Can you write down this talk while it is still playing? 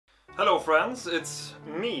Hello friends, it's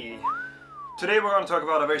me. Today we're going to talk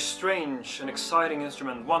about a very strange and exciting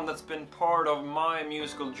instrument, one that's been part of my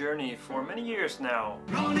musical journey for many years now.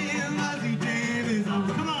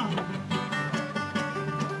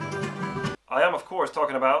 I am of course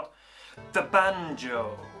talking about the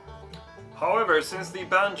banjo. However, since the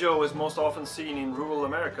banjo is most often seen in rural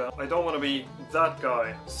America, I don't want to be that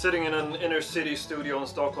guy sitting in an inner city studio in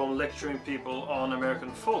Stockholm lecturing people on American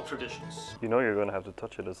folk traditions. You know you're gonna have to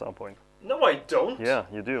touch it at some point. No, I don't. Yeah,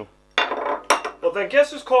 you do. Well then guess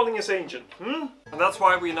who's calling us ancient, And that's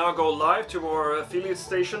why we now go live to our affiliate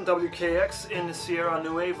station WKX in Sierra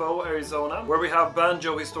Nuevo, Arizona, where we have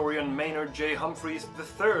banjo historian Maynard J. Humphreys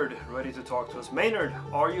III ready to talk to us. Maynard,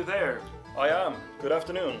 are you there? I am. Good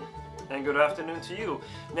afternoon. And good afternoon to you.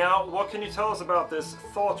 Now, what can you tell us about this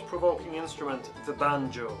thought-provoking instrument, the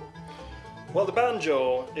banjo? Well, the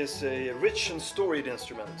banjo is a rich and storied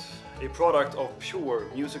instrument, a product of pure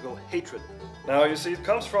musical hatred. Now, you see, it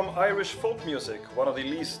comes from Irish folk music, one of the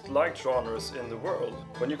least liked genres in the world.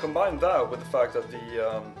 When you combine that with the fact that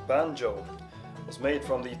the banjo was made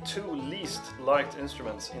from the two least liked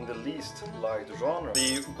instruments in the least liked genre.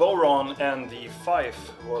 The bodhrán and the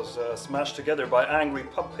fife was smashed together by angry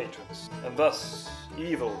pub patrons, and thus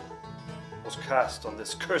evil was cast on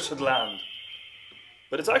this cursed land.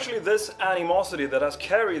 But it's actually this animosity that has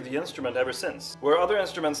carried the instrument ever since. Where other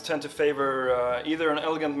instruments tend to favor either an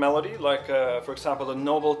elegant melody, like for example the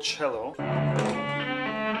noble cello,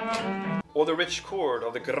 or the rich chord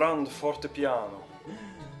of the grand fortepiano.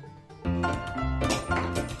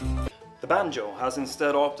 The banjo has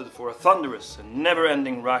instead opted for a thunderous and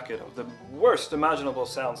never-ending racket of the worst imaginable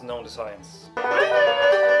sounds known to science.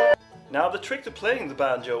 Now, the trick to playing the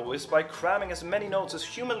banjo is by cramming as many notes as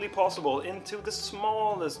humanly possible into the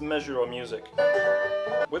smallest measure of music,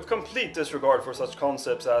 with complete disregard for such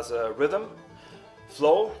concepts as rhythm,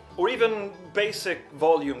 flow, or even basic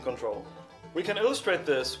volume control. We can illustrate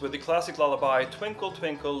this with the classic lullaby Twinkle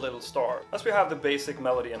Twinkle Little Star, as we have the basic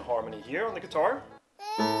melody and harmony here on the guitar.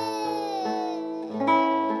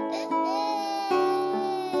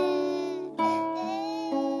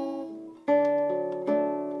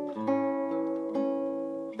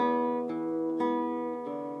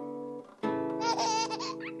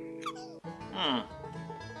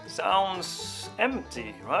 Sounds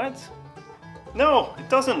empty, right? No, it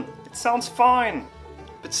doesn't. It sounds fine.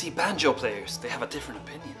 But see, banjo players, they have a different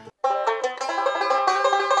opinion.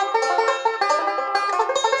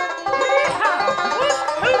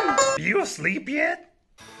 Are you asleep yet?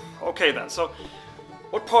 Okay then, so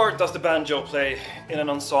what part does the banjo play in an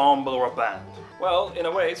ensemble or a band? Well, in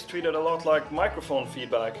a way, it's treated a lot like microphone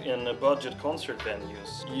feedback in budget concert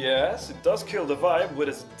venues. Yes, it does kill the vibe with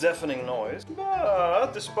its deafening noise,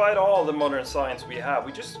 but despite all the modern science we have,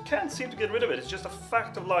 we just can't seem to get rid of it. It's just a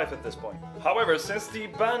fact of life at this point. However, since the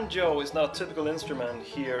banjo is not a typical instrument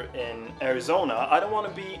here in Arizona, I don't want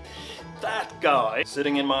to be that guy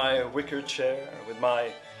sitting in my wicker chair with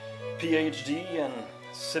my PhD and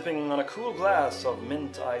sipping on a cool glass of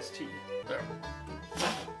mint iced tea. There.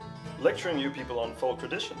 Lecturing you people on folk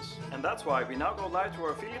traditions. And that's why we now go live to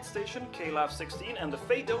our affiliate station, KLAF16, and the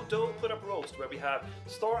Fado Put Up Roast, where we have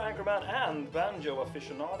star anchorman and banjo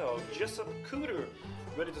aficionado Jessup Cooter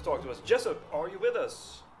ready to talk to us. Jessup, are you with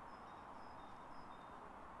us?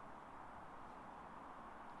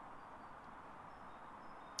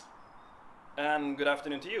 And good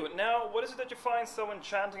afternoon to you. Now, what is it that you find so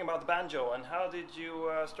enchanting about the banjo, and how did you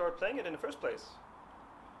start playing it in the first place?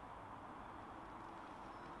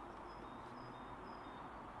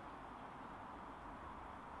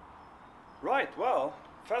 Right, well,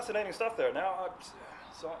 fascinating stuff there. Now,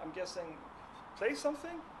 so I'm guessing, play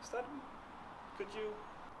something? Is that, could you,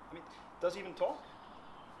 I mean, does he even talk?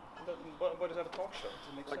 Why does he have a talk show?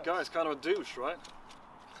 That guy's kind of a douche, right?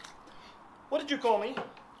 What did you call me?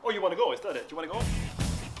 Oh, you want to go, is that it? You want to go?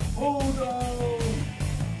 Hold on!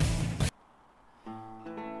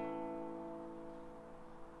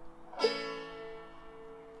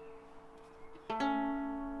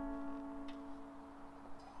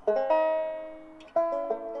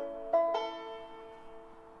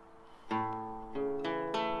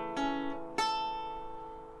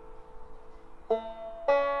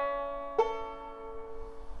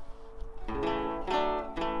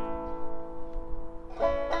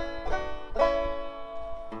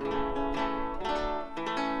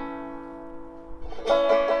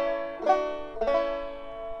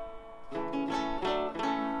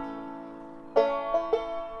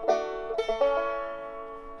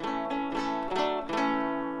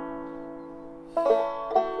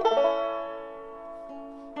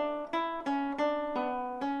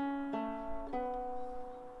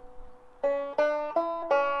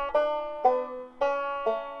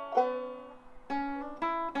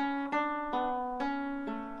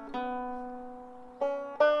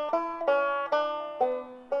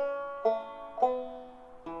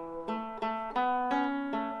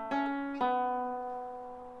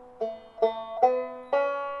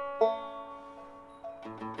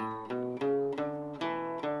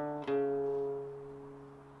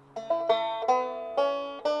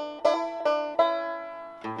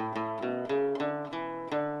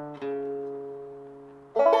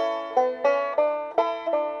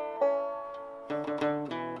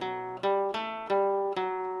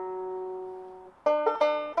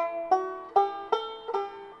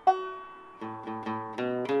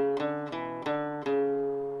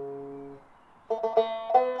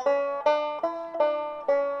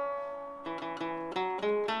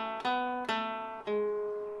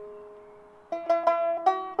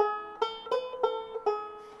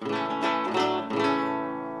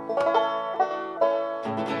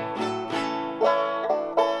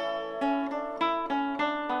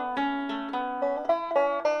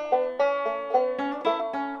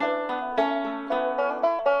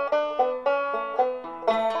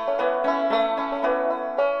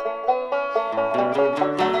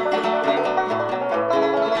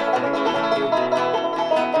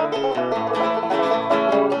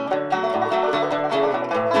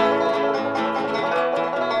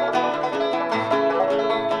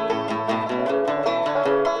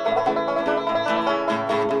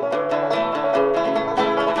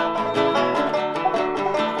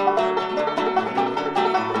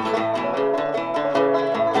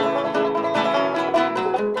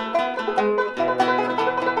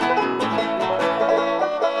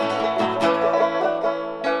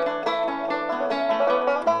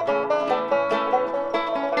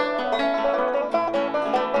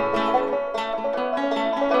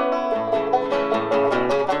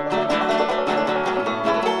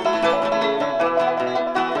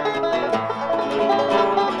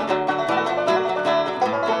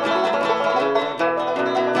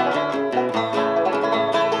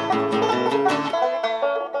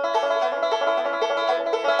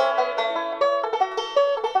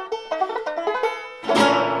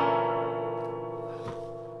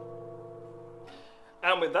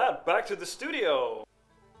 to the studio.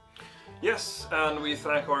 Yes, and we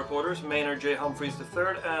thank our reporters, Maynard J. Humphreys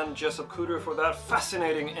III and Jessup Cooter, for that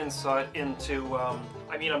fascinating insight into,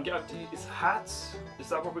 is hats? Is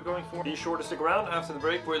that what we're going for? Be sure to stick around. After the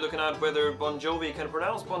break, we're looking at whether Bon Jovi can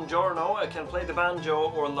pronounce buongiorno, can play the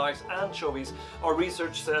banjo, or likes anchovies. Our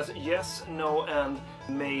research says yes, no, and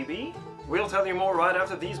maybe. We'll tell you more right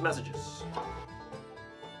after these messages.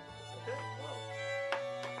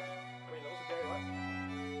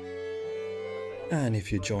 And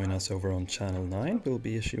if you join us over on Channel 9, we'll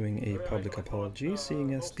be issuing a public apology,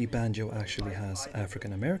 seeing as the banjo actually has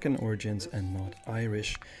African American origins and not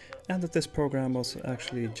Irish, and that this program was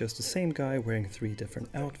actually just the same guy wearing 3 different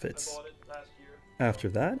outfits. After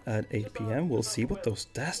that, at 8 PM, we'll see what those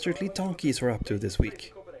dastardly donkeys are up to this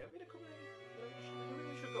week.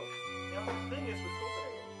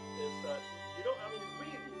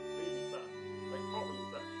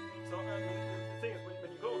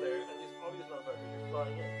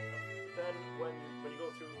 Flying in. Then when you go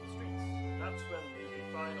through the streets, that's when you can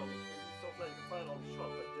find all these stuff like you can find all these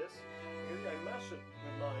shots like this. Because I matched it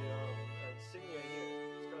with my insignia here.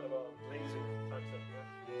 It's kind of a blazing type thing. Yeah.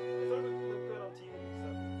 I thought it would look good on TV. So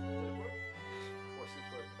did it work? Of course it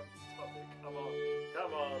worked. Stop it. Come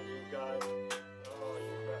on, you guys. Oh,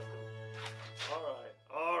 you bastard.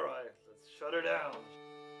 All right. Let's shut her down.